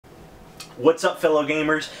What's up, fellow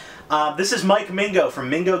gamers? This is Mike Mingo from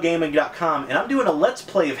MingoGaming.com, and I'm doing a Let's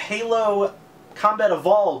Play of Halo Combat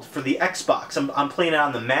Evolved for the Xbox. I'm playing it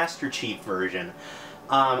on the Master Chief version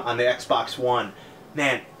on the Xbox One.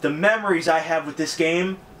 Man, the memories I have with this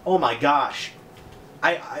game, oh my gosh.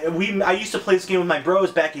 I used to play this game with my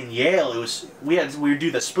bros back in Yale. We would do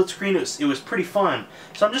the split screen. It was pretty fun.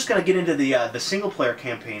 So I'm just gonna get into the single player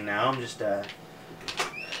campaign now. I'm just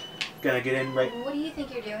gonna get in right. What do you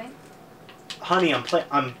think you're doing? Honey,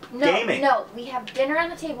 I'm gaming. No, we have dinner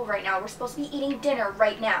on the table right now. We're supposed to be eating dinner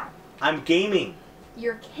right now. I'm gaming.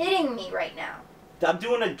 You're kidding me right now. I'm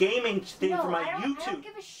doing a gaming thing for my YouTube. I don't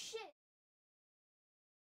give a shit.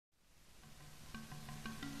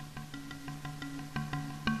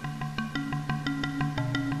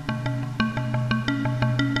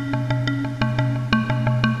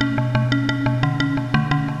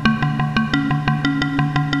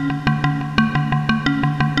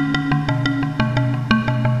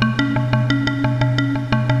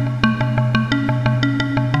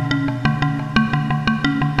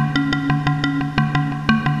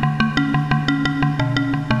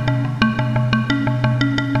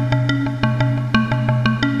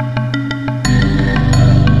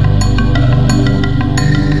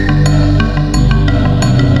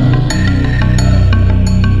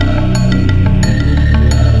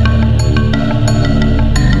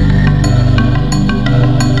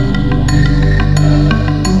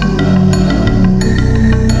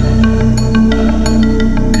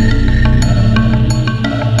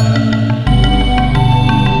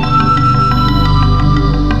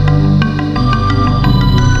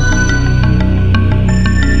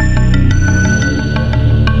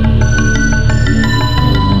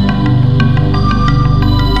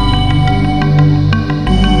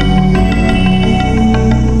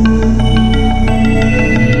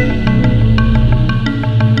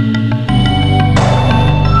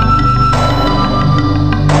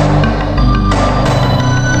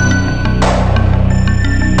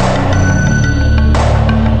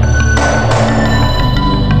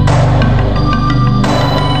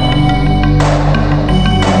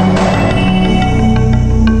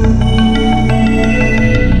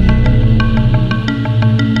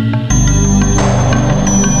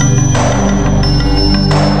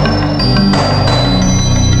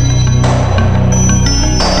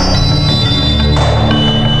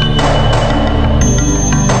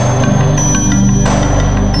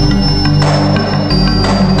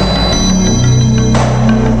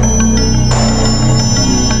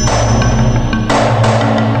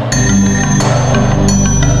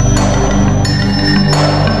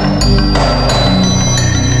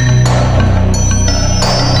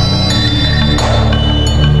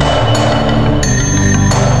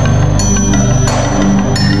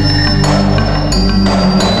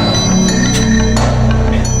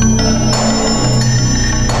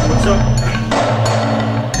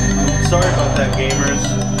 Sorry about that, gamers.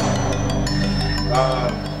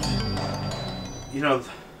 You know,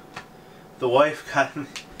 the wife got,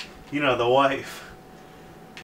 the wife.